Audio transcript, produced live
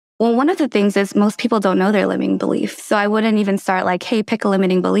Well, one of the things is most people don't know their limiting belief. So I wouldn't even start like, hey, pick a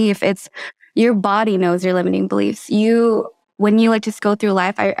limiting belief. It's your body knows your limiting beliefs. When you like just go through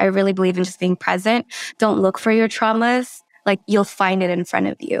life, I really believe in just being present. Don't look for your traumas. Like you'll find it in front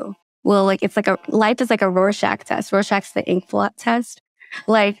of you. Well, like it's like life is like a Rorschach test. Rorschach's the ink blot test.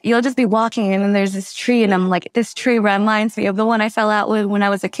 Like you'll just be walking and then there's this tree and I'm like, this tree reminds me of the one I fell out with when I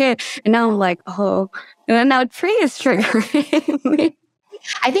was a kid. And now I'm like, oh, and then now a tree is triggering me.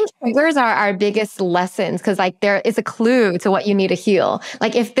 I think triggers are our biggest lessons because like there is a clue to what you need to heal.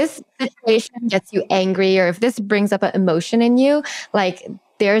 Like if this situation gets you angry or if this brings up an emotion in you, like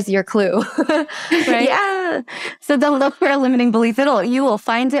there's your clue. Right? Yeah. So don't look for a limiting belief. You will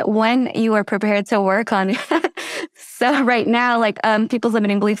find it when you are prepared to work on it. So right now, like people's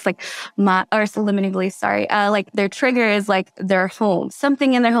limiting beliefs, like limiting beliefs, sorry. Like their trigger is like their home.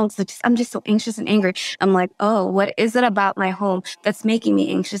 Something in their home. So I'm just so anxious and angry. I'm like, oh, what is it about my home that's making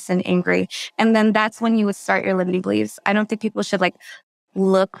me anxious and angry? And then that's when you would start your limiting beliefs. I don't think people should like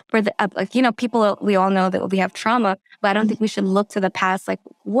look for people, we all know that we have trauma, but I don't think we should look to the past. Like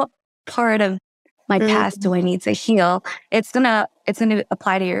what part of my past do I need to heal? It's gonna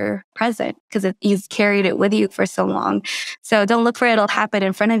apply to your present because you've carried it with you for so long. So don't look for it. It'll happen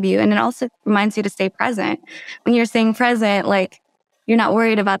in front of you. And it also reminds you to stay present. When you're staying present, like you're not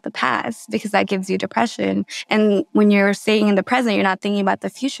worried about the past because that gives you depression. And when you're staying in the present, you're not thinking about the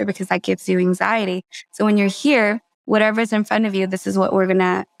future because that gives you anxiety. So when you're here, whatever's in front of you, this is what we're going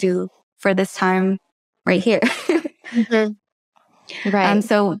to do for this time right here. Right.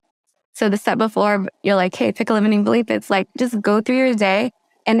 So the step before, you're like, hey, pick a limiting belief. It's like, just go through your day.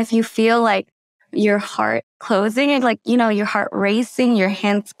 And if you feel like your heart closing and like, your heart racing, your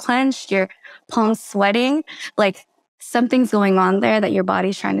hands clenched, your palms sweating, like something's going on there that your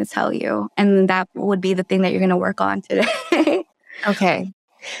body's trying to tell you. And that would be the thing that you're going to work on today. Okay.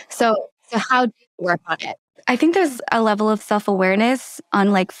 So how do you work on it? I think there's a level of self-awareness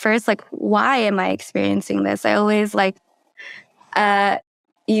on like, first, like, why am I experiencing this? I always like,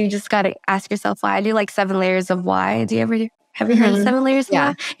 you just got to ask yourself why. I do like 7 layers of why. Have you heard of 7 layers of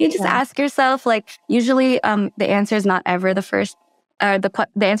why? You just ask yourself, like, usually the answer is not ever the first, the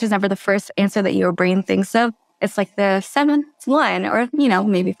answer is never the first answer that your brain thinks of. It's like the 7th one or,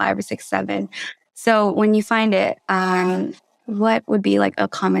 maybe 5 or 6, 7. So when you find it, what would be like a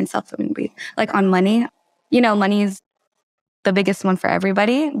common self-limiting belief? Like on money. Money is the biggest one for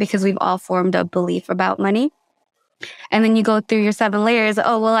everybody because we've all formed a belief about money. And then you go through your 7 layers.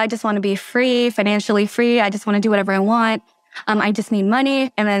 Oh, well, I just want to be free, financially free. I just want to do whatever I want. I just need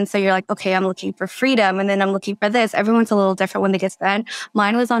money. And then so you're like, okay, I'm looking for freedom. And then I'm looking for this. Everyone's a little different when they get to that.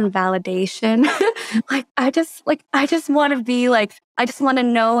 Mine was on validation. I just want to be like, I just want to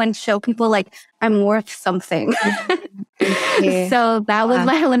know and show people like I'm worth something. So that was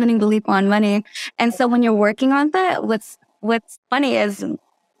my limiting belief on money. And so when you're working on that, what's funny is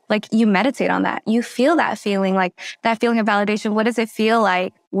like you meditate on that. You feel that feeling, like that feeling of validation. What does it feel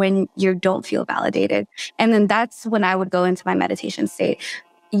like when you don't feel validated? And then that's when I would go into my meditation state.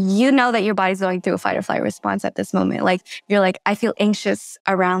 You know that your body's going through a fight or flight response at this moment. Like you're like, I feel anxious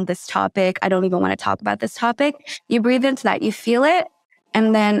around this topic. I don't even want to talk about this topic. You breathe into that. You feel it.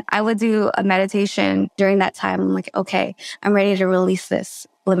 And then I would do a meditation during that time. I'm like, okay, I'm ready to release this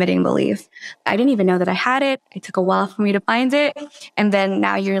limiting belief. I didn't even know that I had it. It took a while for me to find it. And then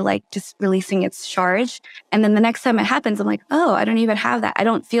now you're like just releasing its charge. And then the next time it happens, I'm like, oh, I don't even have that. I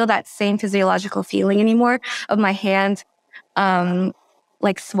don't feel that same physiological feeling anymore of my hand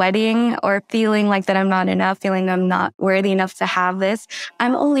like sweating or feeling like that I'm not enough, feeling I'm not worthy enough to have this.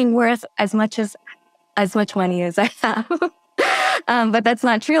 I'm only worth as much money as I have. But that's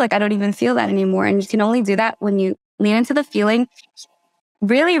not true. Like I don't even feel that anymore. And you can only do that when you lean into the feeling,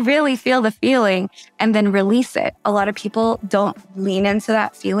 really, really feel the feeling, and then release it. A lot of people don't lean into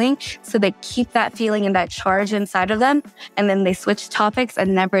that feeling. So they keep that feeling and that charge inside of them. And then they switch topics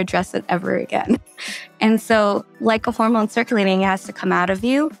and never address it ever again. And so like a hormone circulating, it has to come out of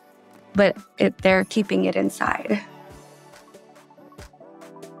you, but they're keeping it inside.